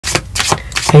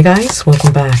Hey guys,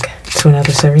 welcome back to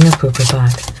another serving of Food for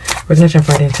Thought. We're going to jump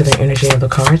right into the energy of the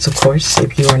cards. Of course,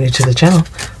 if you are new to the channel,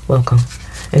 welcome.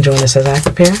 And join us as I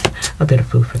prepare a bit of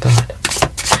food for thought.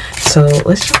 So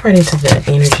let's jump right into the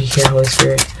energy here, Holy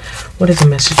Spirit. What is the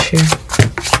message here?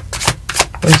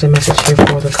 What is the message here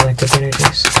for the collective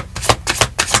energies?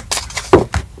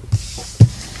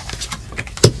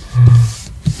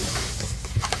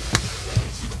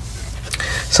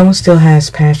 Someone still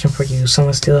has passion for you.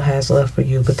 Someone still has love for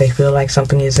you, but they feel like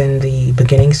something is in the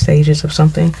beginning stages of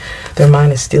something. Their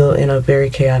mind is still in a very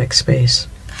chaotic space.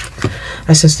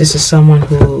 I sense this is someone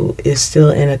who is still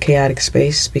in a chaotic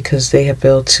space because they have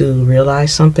failed to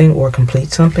realize something or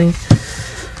complete something.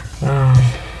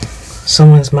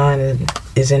 Someone's mind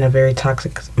is in a very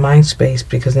toxic mind space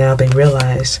because now they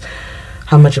realize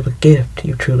how much of a gift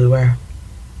you truly were.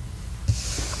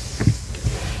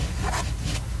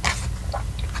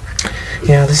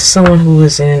 Yeah, this is someone who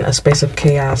is in a space of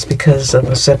chaos because of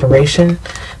a separation.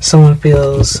 Someone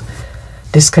feels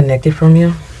disconnected from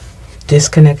you,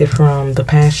 disconnected from the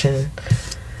passion,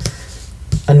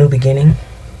 a new beginning.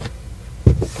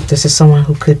 This is someone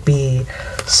who could be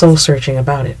soul searching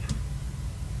about it.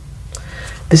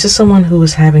 This is someone who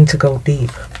is having to go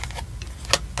deep,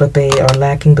 but they are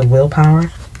lacking the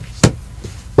willpower,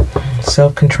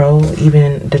 self-control,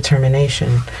 even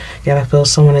determination. Yet I feel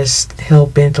someone is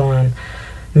hell-bent on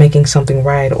making something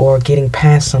right or getting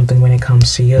past something when it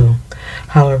comes to you.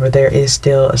 However, there is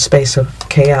still a space of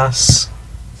chaos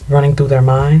running through their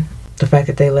mind. The fact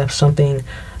that they left something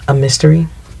a mystery,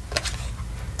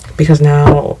 because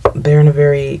now they're in a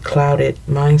very clouded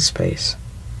mind space.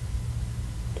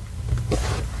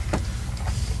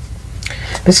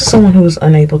 This is someone who is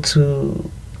unable to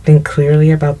think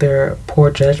clearly about their poor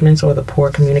judgments or the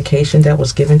poor communication that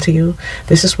was given to you.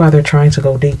 This is why they're trying to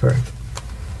go deeper.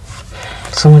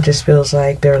 Someone just feels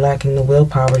like they're lacking the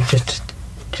willpower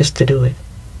just to do it.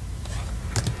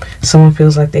 Someone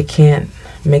feels like they can't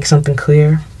make something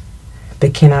clear. They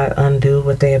cannot undo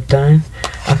what they have done.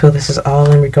 I feel this is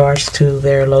all in regards to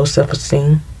their low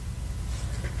self-esteem,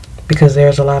 because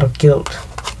there's a lot of guilt.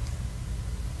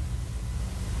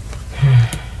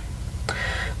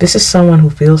 This is someone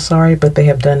who feels sorry, but they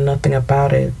have done nothing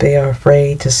about it. They are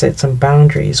afraid to set some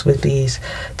boundaries with these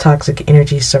toxic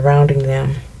energies surrounding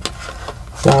them,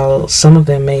 while some of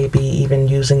them may be even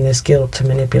using this guilt to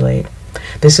manipulate.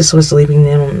 This is what's leaving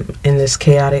them in this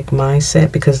chaotic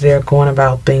mindset, because they're going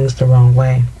about things the wrong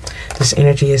way. This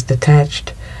energy is detached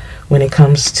when it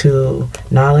comes to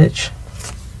knowledge,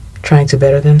 trying to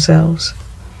better themselves.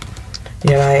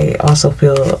 Yet I also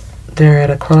feel they're at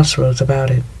a crossroads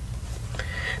about it.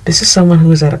 This is someone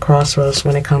who is at a crossroads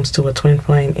when it comes to a twin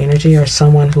flame energy, or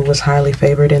someone who was highly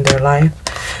favored in their life,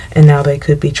 and now they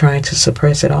could be trying to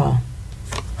suppress it all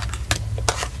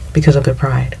because of their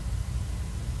pride.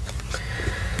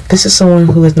 This is someone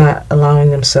who is not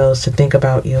allowing themselves to think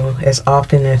about you as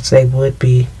often as they would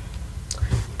be,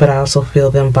 but I also feel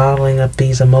them bottling up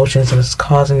these emotions that's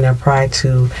causing their pride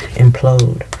to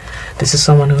implode. This is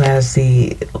someone who has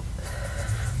the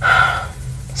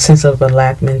sense of a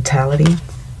lack mentality.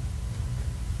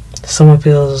 Someone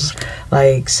feels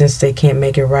like since they can't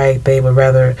make it right, they would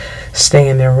rather stay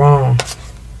in their wrong.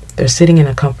 They're sitting in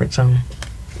a comfort zone.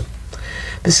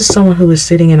 This is someone who is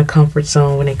sitting in a comfort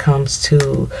zone when it comes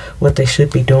to what they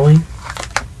should be doing.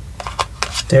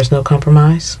 There's no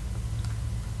compromise.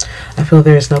 I feel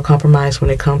there is no compromise when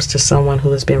it comes to someone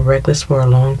who has been reckless for a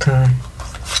long time.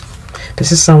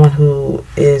 This is someone who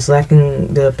is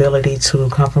lacking the ability to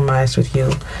compromise with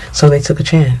you, so they took a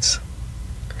chance.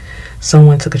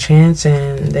 Someone took a chance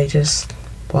and they just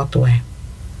walked away.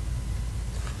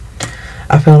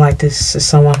 I feel like this is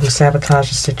someone who sabotaged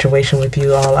the situation with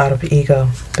you all out of ego.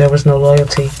 There was no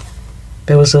loyalty.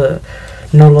 There was no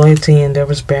loyalty, and there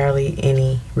was barely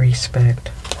any respect.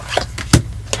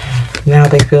 Now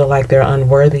they feel like they're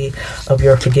unworthy of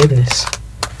your forgiveness,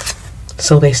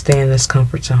 so they stay in this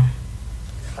comfort zone.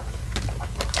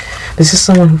 This is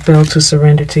someone who failed to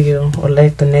surrender to you or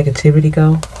let the negativity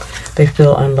go. They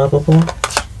feel unlovable.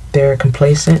 They're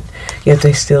complacent, yet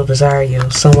they still desire you.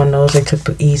 Someone knows they took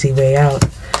the easy way out.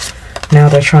 Now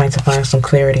they're trying to find some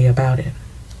clarity about it.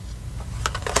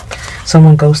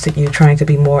 Someone ghosted you, trying to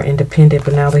be more independent,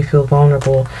 but now they feel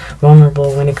vulnerable.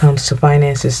 Vulnerable when it comes to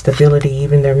finances, stability,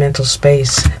 even their mental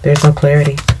space. There's no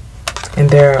clarity, and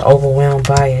they're overwhelmed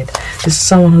by it. This is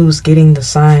someone who's getting the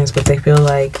signs, but they feel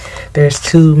like there's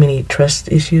too many trust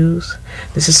issues.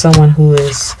 This is someone who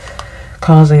is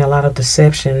causing a lot of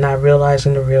deception, not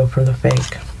realizing the real from the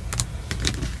fake.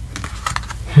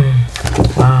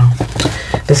 Wow.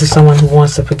 This is someone who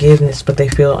wants the forgiveness, but they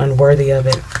feel unworthy of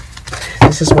it.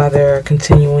 This is why they're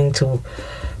continuing to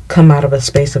come out of a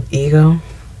space of ego,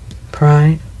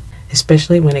 pride,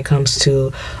 especially when it comes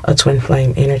to a twin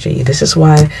flame energy. This is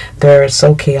why they're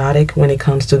so chaotic when it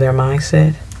comes to their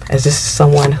mindset, as this is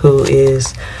someone who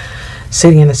is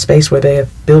sitting in a space where they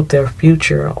have built their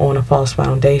future on a false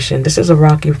foundation. This is a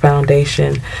rocky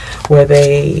foundation where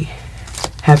they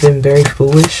have been very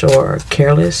foolish or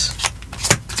careless.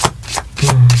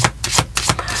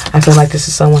 I feel like this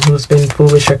is someone who's been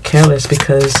foolish or careless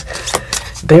because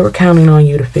they were counting on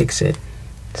you to fix it.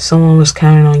 Someone was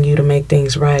counting on you to make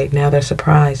things right. Now they're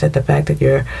surprised at the fact that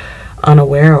you're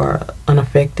unaware or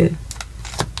unaffected,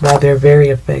 while they're very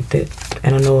affected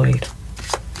and annoyed.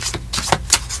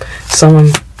 Someone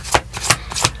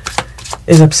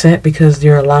is upset because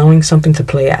you're allowing something to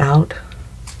play out.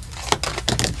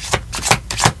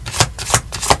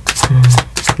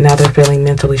 Now they're feeling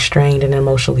mentally strained and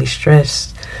emotionally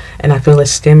stressed. And I feel it's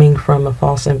stemming from a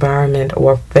false environment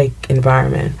or fake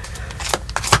environment.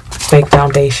 Fake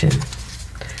foundation.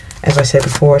 As I said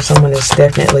before, someone is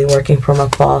definitely working from a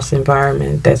false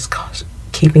environment that's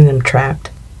keeping them trapped.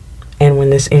 And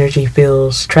when this energy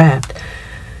feels trapped,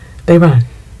 they run.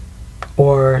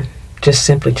 Or just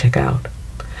simply check out.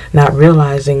 Not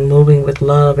realizing moving with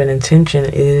love and intention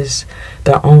is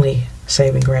their only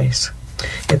saving grace.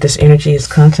 If this energy is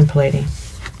contemplating,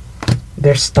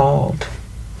 they're stalled.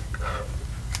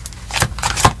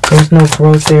 There's no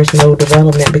growth, there's no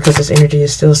development because this energy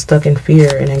is still stuck in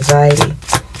fear and anxiety.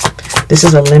 This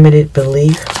is a limited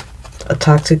belief, a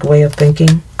toxic way of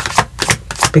thinking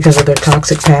because of their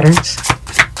toxic patterns.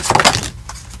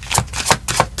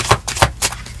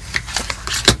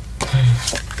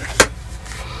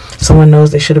 Someone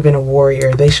knows they should have been a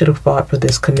warrior. They should have fought for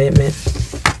this commitment.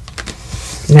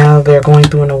 Now they're going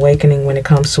through an awakening when it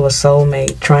comes to a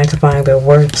soulmate, trying to find their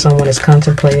worth. Someone is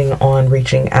contemplating on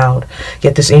reaching out.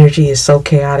 Yet this energy is so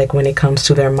chaotic when it comes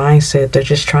to their mindset. They're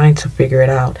just trying to figure it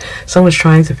out. Someone's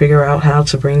trying to figure out how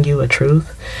to bring you a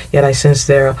truth. Yet I sense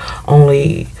their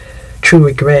only true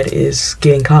regret is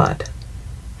getting caught.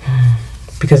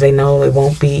 Because they know it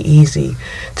won't be easy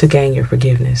to gain your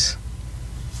forgiveness.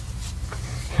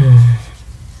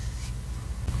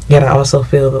 Yet I also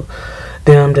feel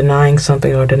them denying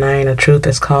something or denying a truth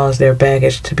that's caused their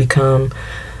baggage to become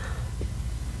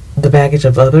the baggage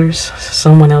of others.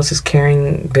 Someone else is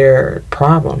carrying their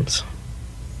problems.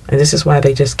 And this is why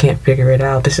they just can't figure it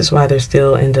out. This is why they're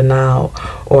still in denial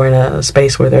or in a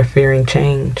space where they're fearing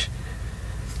change.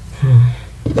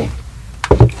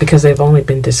 Because they've only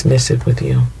been dismissive with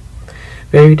you.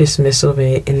 Very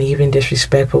dismissive and even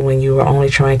disrespectful when you are only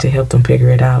trying to help them figure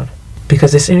it out.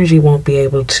 Because this energy won't be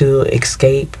able to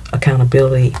escape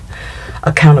accountability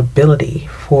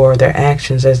for their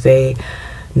actions, as they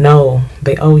know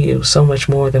they owe you so much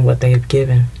more than what they have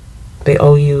given. They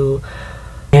owe you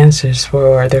answers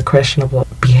for their questionable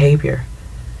behavior.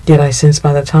 Yet I sense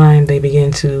by the time they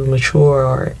begin to mature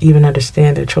or even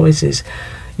understand their choices,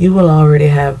 you will already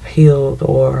have healed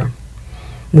or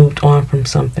moved on from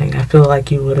something. I feel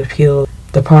like you would have healed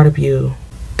the part of you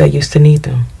that used to need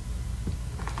them.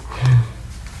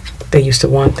 They used to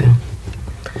want them.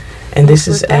 And this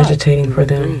is agitating for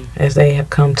them as they have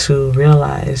come to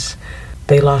realize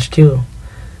they lost you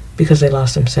because they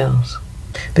lost themselves.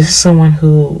 This is someone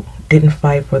who didn't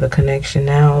fight for the connection.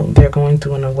 Now they're going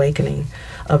through an awakening,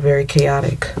 a very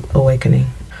chaotic awakening.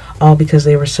 All because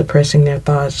they were suppressing their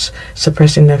thoughts,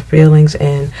 suppressing their feelings,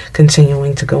 and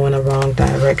continuing to go in a wrong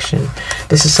direction.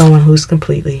 This is someone who's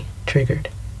completely triggered.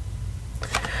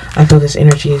 I feel this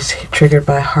energy is triggered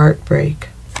by heartbreak,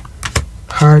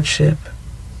 hardship,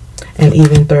 and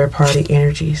even third-party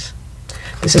energies.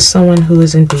 This is someone who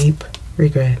is in deep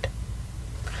regret.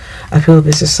 I feel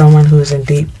this is someone who is in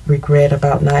deep regret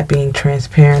about not being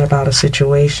transparent about a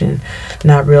situation,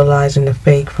 not realizing the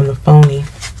fake from the phony.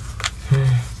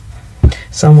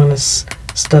 Someone is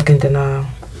stuck in denial.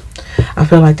 I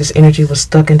feel like this energy was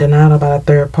stuck in denial about a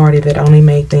third party that only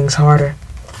made things harder.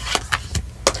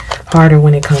 Harder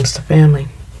when it comes to family,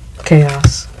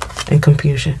 chaos, and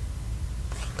confusion.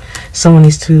 Someone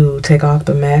needs to take off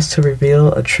the mask to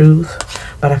reveal a truth,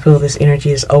 but I feel this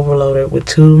energy is overloaded with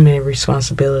too many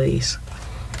responsibilities.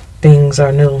 Things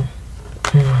are new.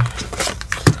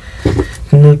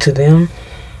 New to them.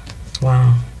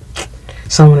 Wow.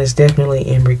 Someone is definitely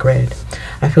in regret.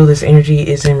 I feel this energy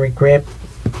is in regret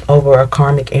over a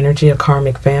karmic energy, a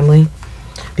karmic family.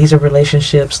 These are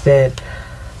relationships that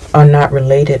are not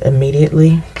related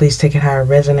immediately. Please take it how it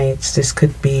resonates. This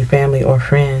could be family or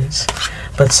friends.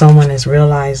 But someone is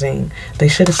realizing they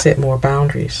should have set more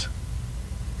boundaries.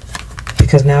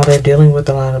 Because now they're dealing with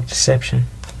a lot of deception.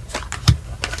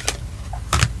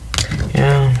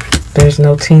 Yeah. There's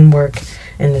no teamwork,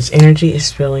 and this energy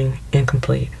is feeling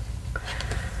incomplete.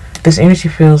 This energy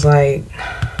feels like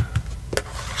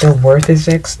their worth is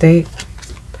at stake.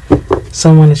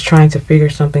 Someone is trying to figure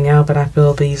something out, but I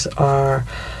feel there's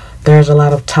a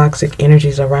lot of toxic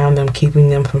energies around them, keeping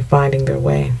them from finding their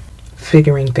way,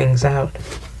 figuring things out.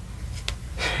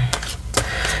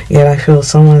 Yet I feel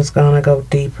someone's gonna go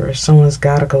deeper. Someone's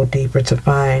gotta go deeper to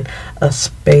find a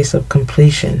space of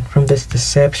completion from this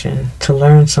deception, to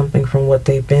learn something from what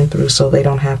they've been through so they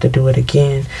don't have to do it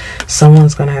again.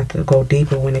 Someone's gonna have to go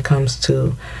deeper when it comes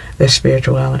to their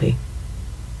spirituality.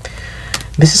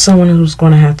 This is someone who's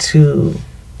gonna have to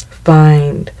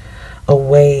find a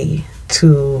way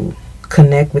to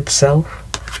connect with self,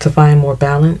 to find more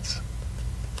balance.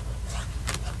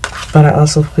 But I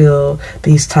also feel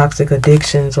these toxic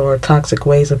addictions or toxic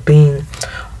ways of being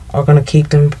are going to keep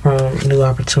them from new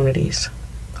opportunities,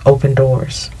 open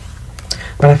doors.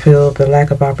 But I feel the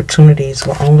lack of opportunities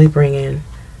will only bring in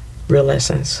real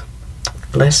lessons.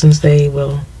 Lessons they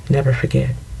will never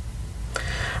forget.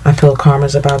 I feel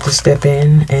karma's about to step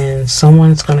in, and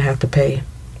someone's going to have to pay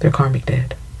their karmic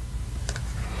debt.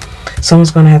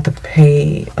 Someone's going to have to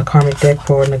pay a karmic debt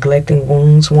for neglecting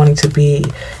wounds, wanting to be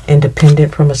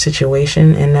independent from a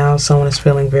situation, and now someone is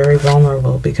feeling very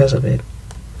vulnerable because of it.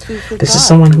 This is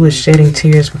someone who is shedding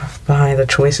tears behind the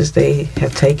choices they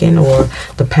have taken or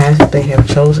the path that they have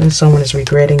chosen. Someone is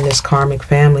regretting this karmic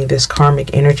family, this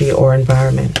karmic energy or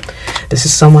environment. This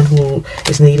is someone who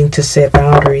is needing to set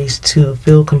boundaries to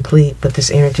feel complete, but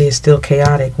this energy is still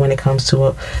chaotic when it comes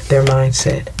to their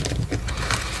mindset.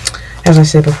 As I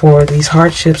said before, these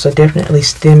hardships are definitely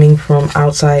stemming from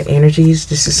outside energies.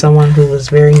 This is someone who was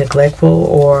very neglectful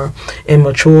or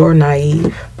immature,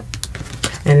 naive.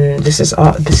 And this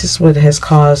is what has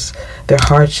caused their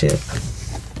hardship.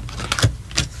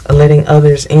 Letting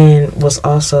others in was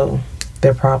also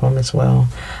their problem as well.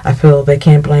 I feel they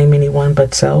can't blame anyone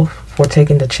but self for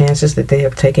taking the chances that they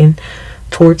have taken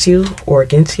towards you or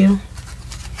against you.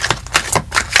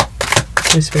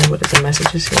 Please bear what are the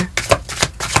messages here.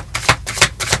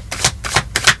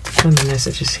 What are the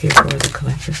messages here for the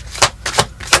collective?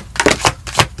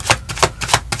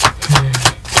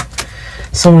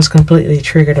 Someone's completely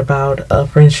triggered about a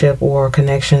friendship or a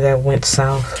connection that went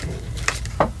south.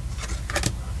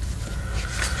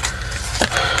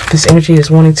 This energy is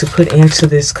wanting to put into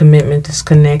this commitment, this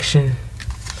connection.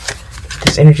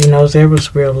 This energy knows there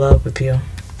was real love with you.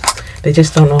 They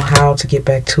just don't know how to get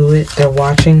back to it. They're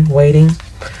watching, waiting.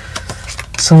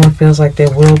 Someone feels like there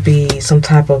will be some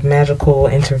type of magical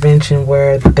intervention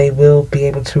where they will be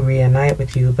able to reunite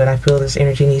with you, but I feel this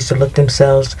energy needs to look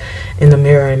themselves in the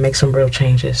mirror and make some real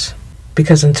changes.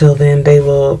 Because until then, they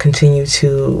will continue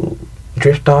to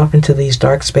drift off into these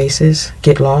dark spaces,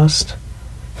 get lost,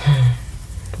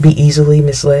 be easily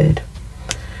misled.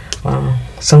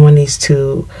 Someone needs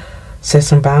to set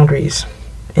some boundaries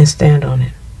and stand on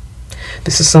it.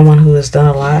 This is someone who has done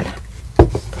a lot,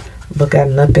 but got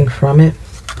nothing from it.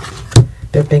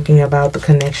 They're thinking about the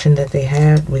connection that they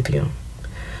had with you,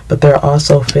 but they're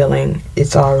also feeling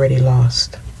it's already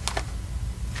lost.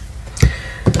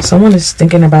 Someone is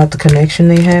thinking about the connection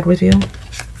they had with you.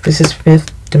 This is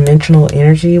fifth dimensional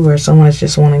energy where someone is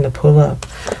just wanting to pull up,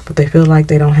 but they feel like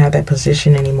they don't have that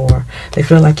position anymore. They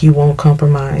feel like you won't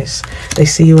compromise. They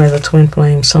see you as a twin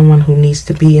flame, someone who needs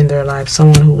to be in their life,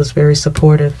 someone who was very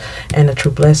supportive and a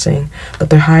true blessing, but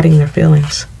they're hiding their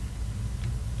feelings.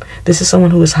 This is someone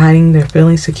who is hiding their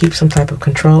feelings to keep some type of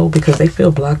control because they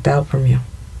feel blocked out from you.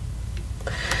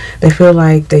 They feel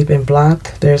like they've been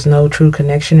blocked. There's no true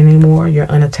connection anymore. You're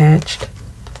unattached.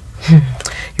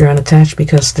 You're unattached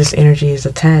because this energy is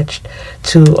attached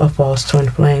to a false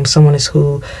twin flame. Someone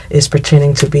who is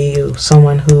pretending to be you.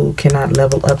 Someone who cannot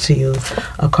level up to you,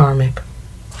 a karmic.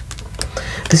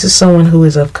 This is someone who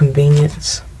is of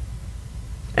convenience.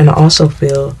 And I also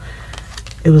feel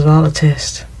it was all a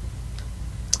test.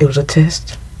 It was a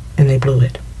test, and they blew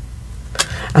it.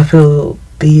 I feel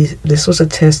this was a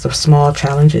test of small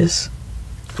challenges,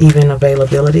 even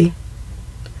availability,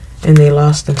 and they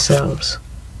lost themselves.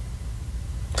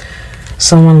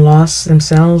 Someone lost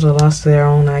themselves or lost their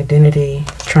own identity,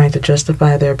 trying to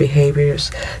justify their behaviors,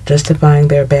 justifying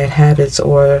their bad habits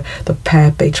or the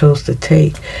path they chose to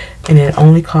take, and it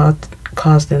only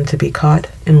caused them to be caught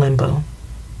in limbo.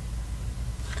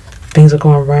 Things are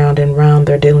going round and round.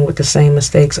 They're dealing with the same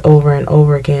mistakes over and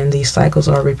over again. These cycles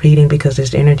are repeating because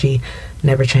this energy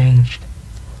never changed.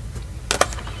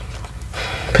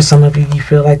 For some of you, you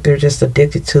feel like they're just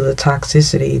addicted to the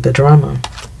toxicity, the drama.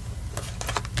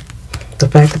 The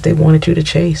fact that they wanted you to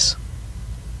chase.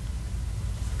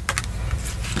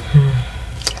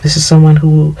 This is someone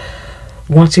who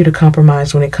wants you to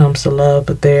compromise when it comes to love,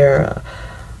 but their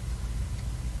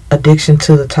addiction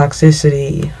to the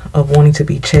toxicity of wanting to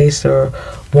be chased or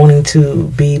wanting to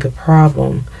be the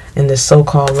problem in this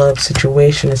so-called love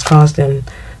situation has caused them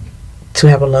to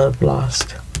have a love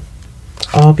lost.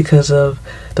 All because of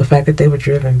the fact that they were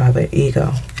driven by their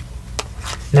ego.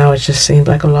 Now it just seems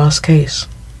like a lost case.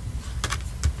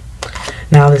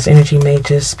 Now this energy may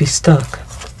just be stuck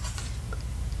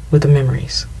with the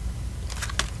memories.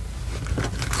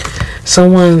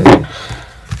 Someone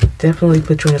definitely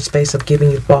put you in a space of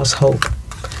giving you false hope,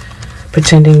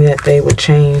 pretending that they would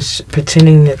change,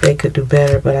 pretending that they could do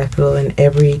better, but I feel in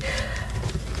every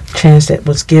chance that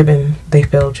was given, they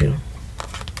failed you.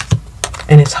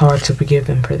 And it's hard to forgive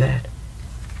them for that.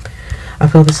 I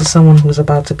feel this is someone who is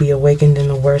about to be awakened in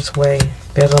the worst way.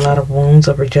 There's a lot of wounds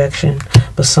of rejection,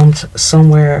 but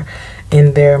somewhere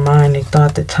in their mind they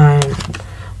thought that time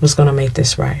was going to make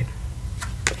this right.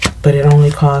 But it only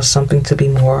caused something to be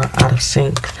more out of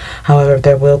sync. However,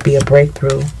 there will be a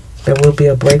breakthrough. There will be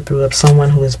a breakthrough of someone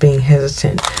who is being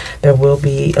hesitant. There will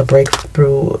be a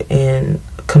breakthrough in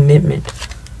commitment,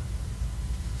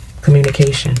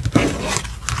 communication.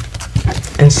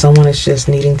 And someone is just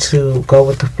needing to go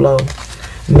with the flow,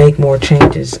 make more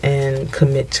changes, and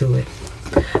commit to it.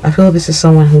 I feel this is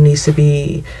someone who needs to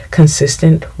be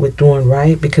consistent with doing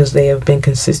right because they have been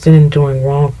consistent in doing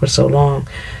wrong for so long.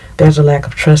 There's a lack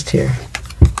of trust here.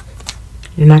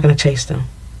 You're not going to chase them.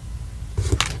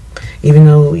 Even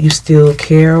though you still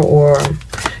care or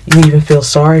you even feel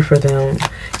sorry for them,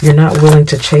 you're not willing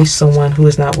to chase someone who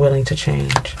is not willing to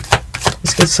change.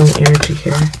 Let's get some energy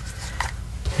here.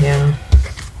 Yeah.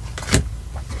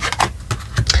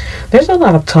 There's a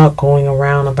lot of talk going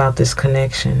around about this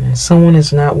connection, and someone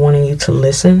is not wanting you to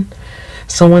listen.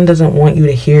 Someone doesn't want you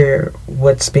to hear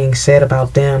what's being said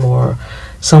about them, or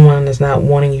someone is not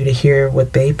wanting you to hear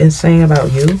what they've been saying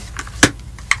about you.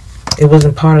 It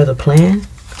wasn't part of the plan.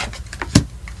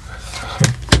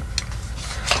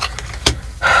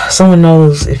 Someone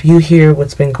knows if you hear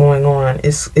what's been going on,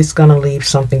 it's going to leave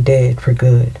something dead for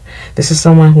good. This is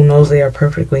someone who knows they are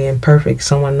perfectly imperfect.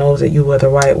 Someone knows that you were the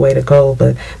right way to go,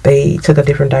 but they took a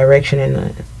different direction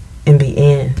in the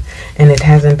end, and it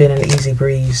hasn't been an easy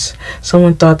breeze.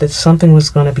 Someone thought that something was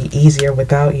going to be easier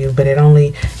without you, but it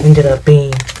only ended up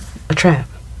being a trap.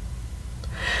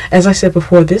 As I said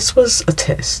before, this was a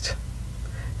test.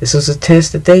 This was a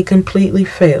test that they completely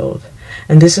failed.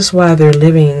 And this is why they're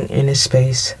living in a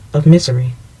space of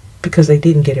misery, because they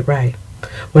didn't get it right.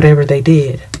 Whatever they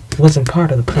did wasn't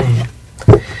part of the plan.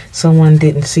 Someone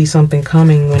didn't see something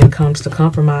coming when it comes to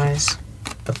compromise,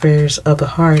 affairs of the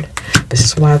heart. This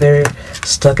is why they're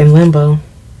stuck in limbo,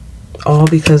 all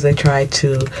because they tried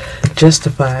to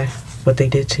justify what they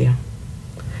did to you.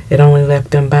 It only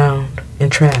left them bound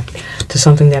and trapped to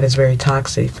something that is very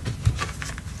toxic,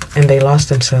 and they lost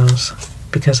themselves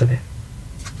because of it.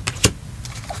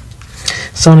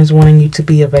 Someone is wanting you to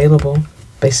be available.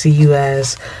 They see you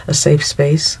as a safe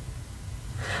space,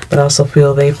 but also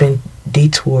feel they've been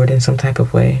detoured in some type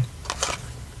of way.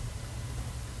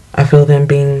 I feel them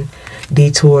being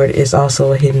detoured is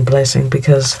also a hidden blessing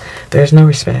because there's no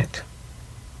respect.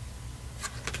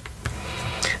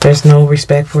 There's no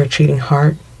respect for a cheating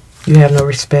heart. You have no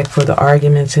respect for the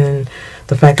arguments and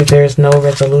the fact that there is no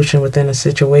resolution within a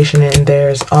situation, and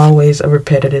there's always a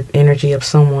repetitive energy of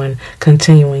someone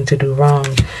continuing to do wrong.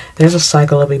 There's a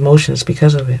cycle of emotions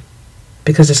because of it.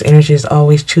 Because this energy is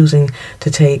always choosing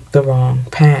to take the wrong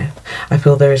path. I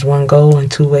feel there is one goal and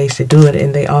two ways to do it,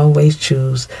 and they always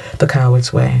choose the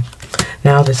coward's way.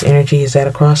 Now this energy is at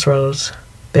a crossroads.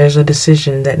 There's a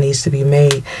decision that needs to be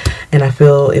made, and I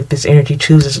feel if this energy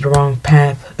chooses the wrong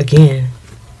path again,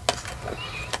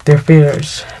 their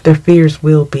fears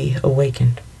will be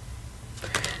awakened.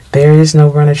 There is no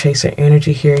runner chaser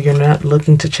energy here. You're not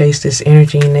looking to chase this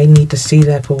energy, and they need to see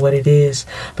that for what it is.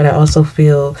 But I also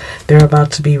feel they're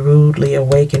about to be rudely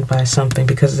awakened by something,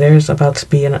 because there's about to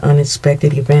be an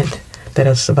unexpected event that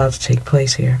is about to take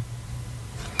place here.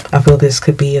 I feel this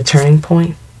could be a turning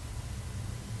point.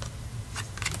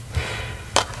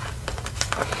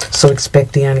 So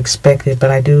expect the unexpected,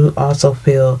 but I do also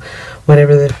feel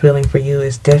whatever they're feeling for you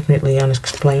is definitely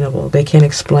unexplainable. They can't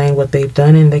explain what they've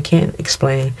done, and they can't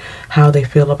explain how they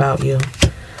feel about you.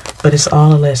 But it's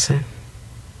all a lesson.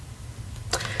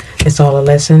 It's all a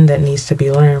lesson that needs to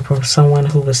be learned from someone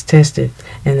who was tested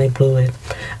and they blew it.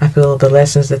 I feel the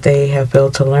lessons that they have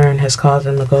failed to learn has caused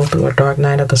them to go through a dark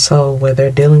night of the soul where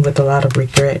they're dealing with a lot of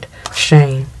regret,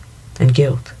 shame, and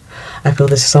guilt. I feel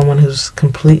this is someone who's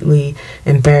completely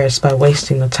embarrassed by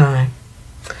wasting the time.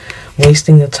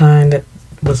 Wasting the time that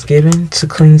was given to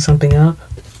clean something up.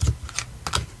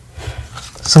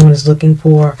 Someone is looking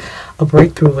for a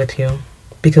breakthrough with you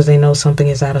because they know something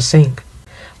is out of sync.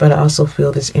 But I also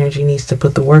feel this energy needs to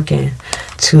put the work in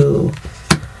to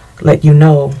let you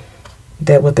know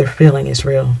that what they're feeling is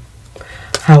real.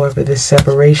 However, this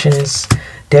separation is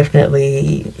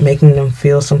definitely making them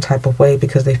feel some type of way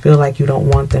because they feel like you don't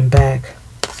want them back.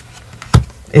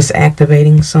 It's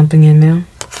activating something in them,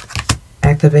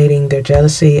 activating their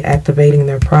jealousy, activating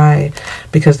their pride,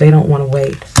 because they don't want to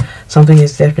wait. Something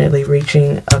is definitely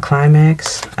reaching a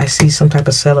climax. I see some type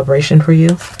of celebration for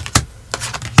you,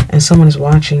 and someone is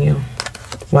watching you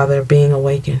while they're being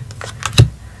awakened.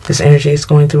 This energy is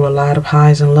going through a lot of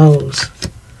highs and lows.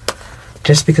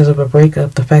 Just because of a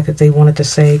breakup, the fact that they wanted to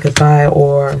say goodbye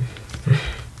or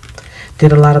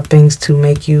did a lot of things to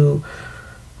make you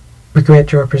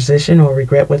regret your position or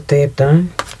regret what they have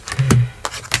done.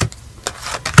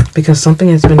 Because something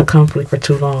has been a conflict for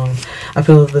too long. I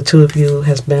feel the two of you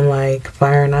has been like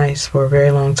fire and ice for a very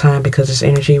long time because this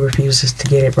energy refuses to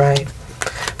get it right.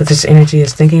 But this energy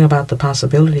is thinking about the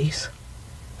possibilities.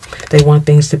 They want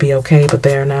things to be okay, but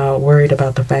they are now worried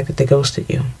about the fact that they ghosted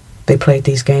you. They played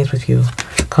these games with you,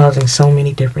 causing so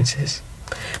many differences.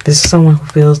 This is someone who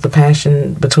feels the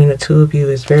passion between the two of you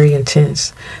is very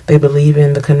intense. They believe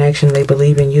in the connection, they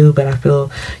believe in you, but I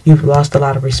feel you've lost a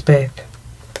lot of respect.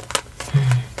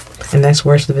 And that's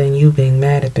worse than you being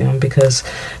mad at them, because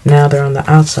now they're on the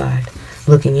outside,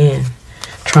 looking in,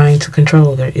 trying to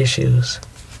control their issues.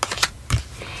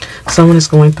 Someone is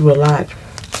going through a lot,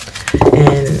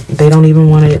 and they don't even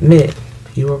want to admit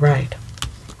you were right.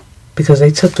 Because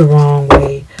they took the wrong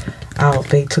way out.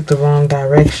 They took the wrong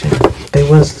direction. They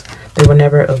were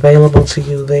never available to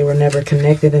you. They were never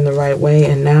connected in the right way.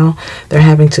 And now they're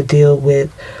having to deal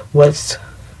with what's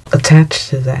attached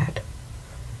to that.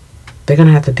 They're going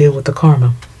to have to deal with the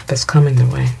karma that's coming their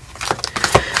way.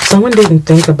 Someone didn't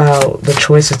think about the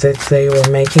choices that they were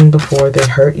making before they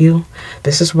hurt you.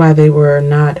 This is why they were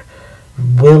not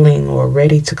willing or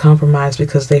ready to compromise,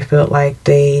 because they felt like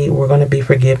they were going to be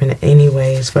forgiven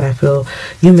anyways. But I feel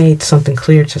you made something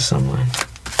clear to someone.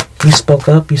 You spoke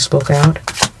up, you spoke out,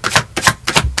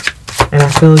 and I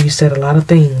feel you said a lot of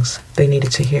things they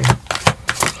needed to hear.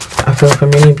 I feel for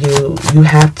many of you, you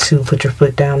have to put your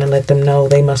foot down and let them know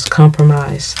they must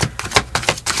compromise,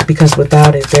 because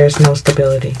without it, there's no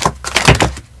stability.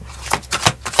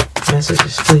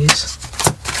 Messages, please.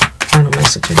 Final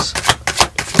messages.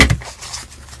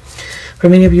 For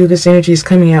many of you, this energy is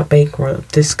coming out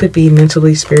bankrupt. This could be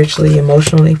mentally, spiritually,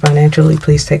 emotionally, financially.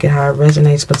 Please take it how it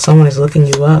resonates. But someone is looking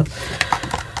you up,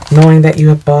 knowing that you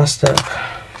have bossed up.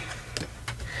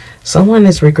 Someone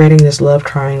is regretting this love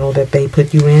triangle that they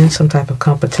put you in, some type of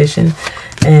competition,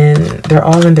 and they're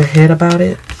all in their head about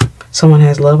it. Someone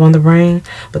has love on the brain,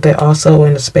 but they're also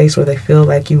in a space where they feel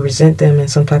like you resent them in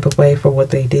some type of way for what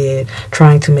they did.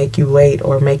 Trying to make you wait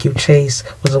or make you chase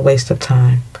was a waste of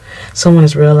time. Someone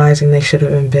is realizing they should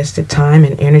have invested time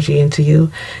and energy into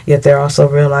you, yet they're also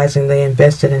realizing they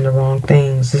invested in the wrong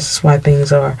things. This is why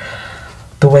things are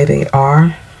the way they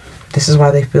are. This is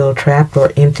why they feel trapped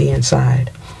or empty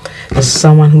inside. This is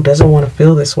someone who doesn't want to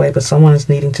feel this way, but someone is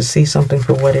needing to see something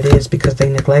for what it is because they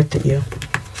neglected you.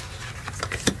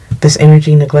 This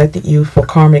energy neglected you for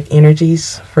karmic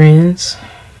energies, friends.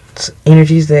 It's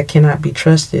energies that cannot be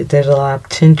trusted. There's a lot of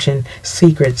tension,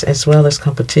 secrets, as well as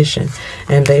competition.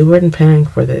 And they weren't paying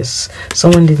for this.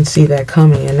 Someone didn't see that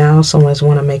coming, and now someone's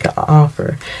want to make an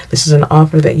offer. This is an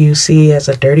offer that you see as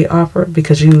a dirty offer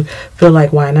because you feel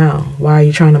like, why now? Why are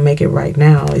you trying to make it right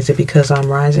now? Is it because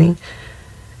I'm rising?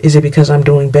 Is it because I'm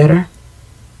doing better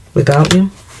without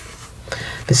you?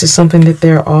 This is something that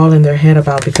they're all in their head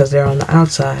about because they're on the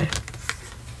outside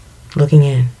looking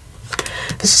in.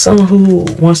 This is someone who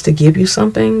wants to give you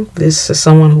something. This is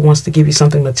someone who wants to give you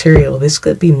something material. This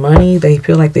could be money. They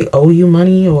feel like they owe you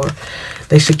money, or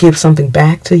they should give something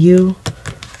back to you.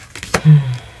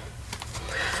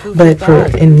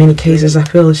 But in many cases, I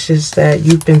feel it's just that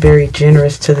you've been very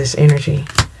generous to this energy,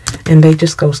 and they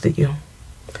just ghosted you.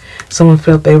 Someone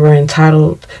felt they were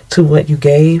entitled to what you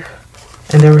gave,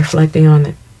 and they're reflecting on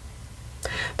it.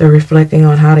 They're reflecting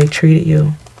on how they treated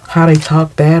you, how they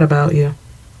talked bad about you,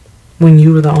 when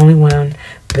you were the only one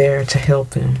there to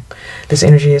help them. This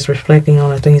energy is reflecting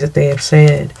on the things that they have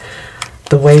said,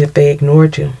 the way that they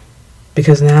ignored you,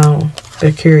 because now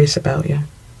they're curious about you.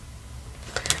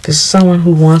 This is someone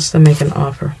who wants to make an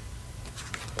offer,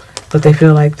 but they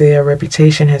feel like their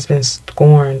reputation has been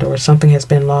scorned or something has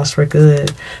been lost for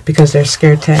good because their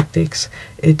scare tactics,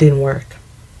 it didn't work.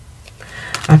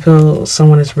 I feel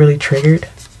someone is really triggered.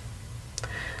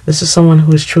 This is someone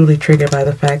who is truly triggered by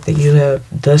the fact that you have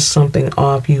dust something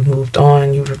off, you moved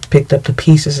on, you've picked up the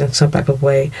pieces in some type of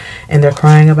way, and they're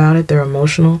crying about it, they're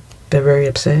emotional, they're very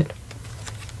upset.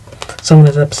 Someone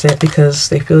is upset because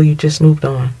they feel you just moved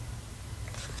on.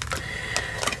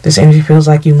 This energy feels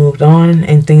like you moved on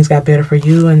and things got better for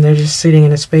you, and they're just sitting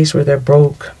in a space where they're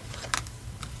broke,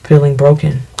 feeling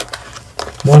broken,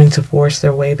 wanting to force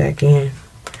their way back in.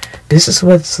 This is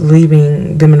what's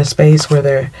leaving them in a space where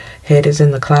their head is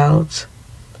in the clouds,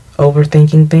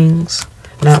 overthinking things,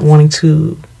 not wanting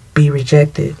to be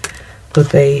rejected,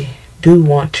 but they do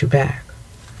want you back.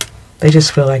 They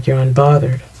just feel like you're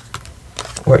unbothered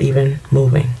or even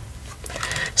moving.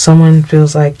 Someone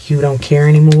feels like you don't care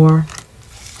anymore.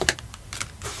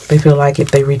 They feel like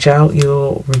if they reach out,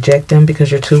 you'll reject them because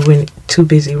you're too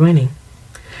busy winning,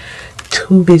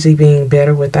 too busy being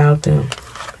better without them.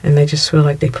 And they just feel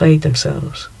like they played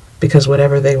themselves because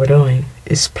whatever they were doing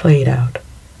is played out.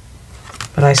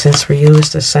 But I sense for you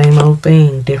it's the same old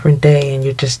thing, different day, and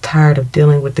you're just tired of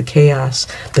dealing with the chaos,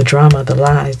 the drama, the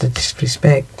lies, the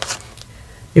disrespect.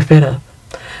 You're fed up.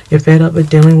 You're fed up with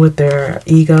dealing with their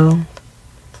ego,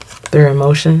 their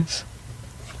emotions,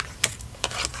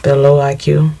 their low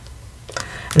IQ,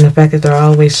 and the fact that they're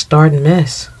always starting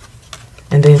mess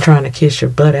and then trying to kiss your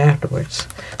butt afterwards.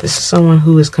 This is someone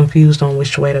who is confused on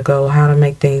which way to go, how to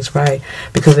make things right,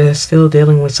 because they're still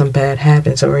dealing with some bad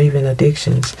habits or even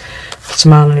addictions.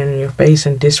 Smiling in your face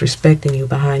and disrespecting you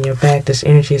behind your back, this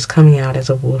energy is coming out as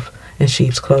a wolf in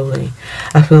sheep's clothing.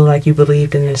 I feel like you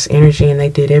believed in this energy and they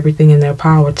did everything in their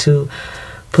power to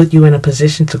put you in a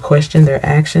position to question their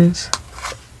actions,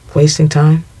 wasting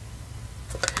time.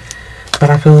 But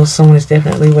I feel someone is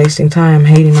definitely wasting time,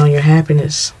 hating on your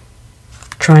happiness,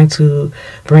 trying to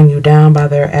bring you down by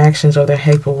their actions or their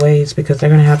hateful ways, because they're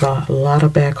going to have a lot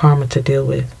of bad karma to deal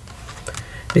with,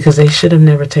 because they should have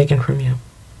never taken from you.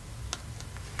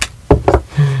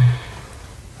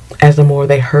 As the more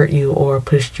they hurt you or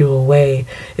pushed you away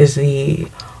is the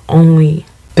only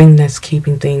thing that's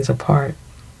keeping things apart.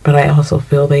 But I also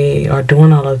feel they are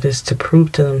doing all of this to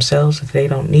prove to themselves that they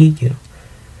don't need you,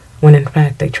 when in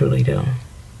fact they truly do.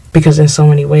 Because in so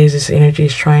many ways, this energy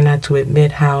is trying not to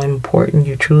admit how important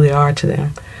you truly are to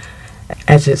them,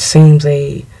 as it seems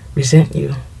they resent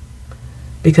you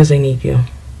because they need you.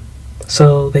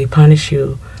 So they punish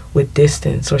you with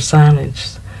distance or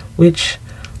silence, which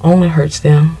only hurts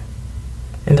them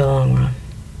in the long run.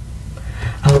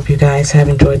 I hope you guys have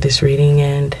enjoyed this reading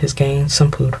and has gained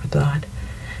some food for thought.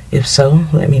 If so,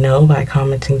 let me know by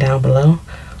commenting down below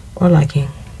or liking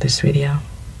this video.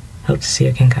 Hope to see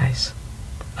you again, guys.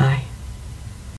 Bye.